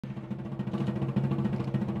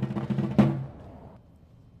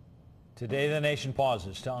Today, the nation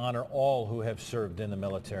pauses to honor all who have served in the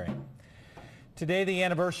military. Today, the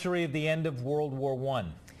anniversary of the end of World War I.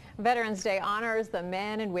 Veterans Day honors the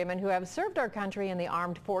men and women who have served our country in the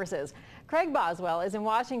armed forces. Craig Boswell is in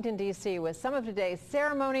Washington, D.C. with some of today's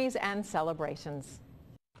ceremonies and celebrations.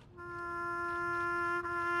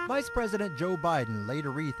 Vice President Joe Biden laid a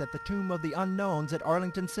wreath at the Tomb of the Unknowns at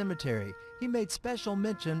Arlington Cemetery. He made special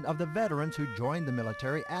mention of the veterans who joined the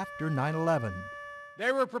military after 9/11.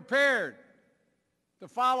 They were prepared to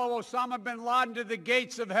follow Osama bin Laden to the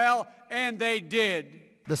gates of hell, and they did.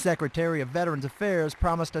 The Secretary of Veterans Affairs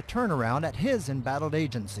promised a turnaround at his embattled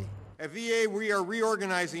agency. At VA, we are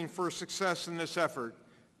reorganizing for success in this effort,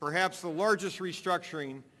 perhaps the largest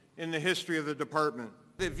restructuring in the history of the department.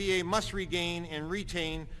 The VA must regain and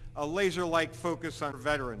retain a laser-like focus on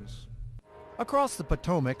veterans. Across the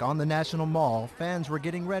Potomac on the National Mall, fans were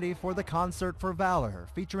getting ready for the Concert for Valor,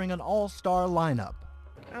 featuring an all-star lineup.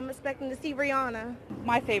 I'm expecting to see Rihanna.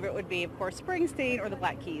 My favorite would be, of course, Springsteen or the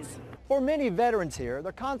Black Keys. For many veterans here,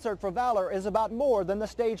 the Concert for Valor is about more than the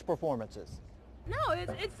stage performances. No,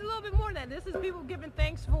 it's a little bit more than that. This is people giving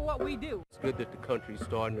thanks for what we do. It's good that the country's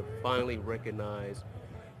starting to finally recognize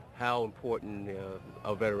how important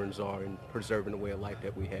our veterans are in preserving the way of life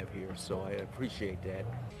that we have here, so I appreciate that.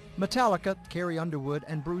 Metallica, Carrie Underwood,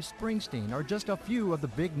 and Bruce Springsteen are just a few of the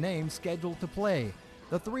big names scheduled to play.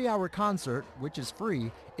 The 3-hour concert, which is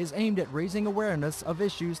free, is aimed at raising awareness of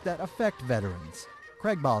issues that affect veterans.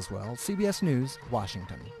 Craig Boswell, CBS News,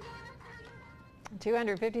 Washington.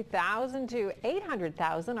 250,000 to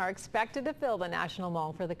 800,000 are expected to fill the National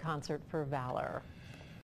Mall for the Concert for Valor.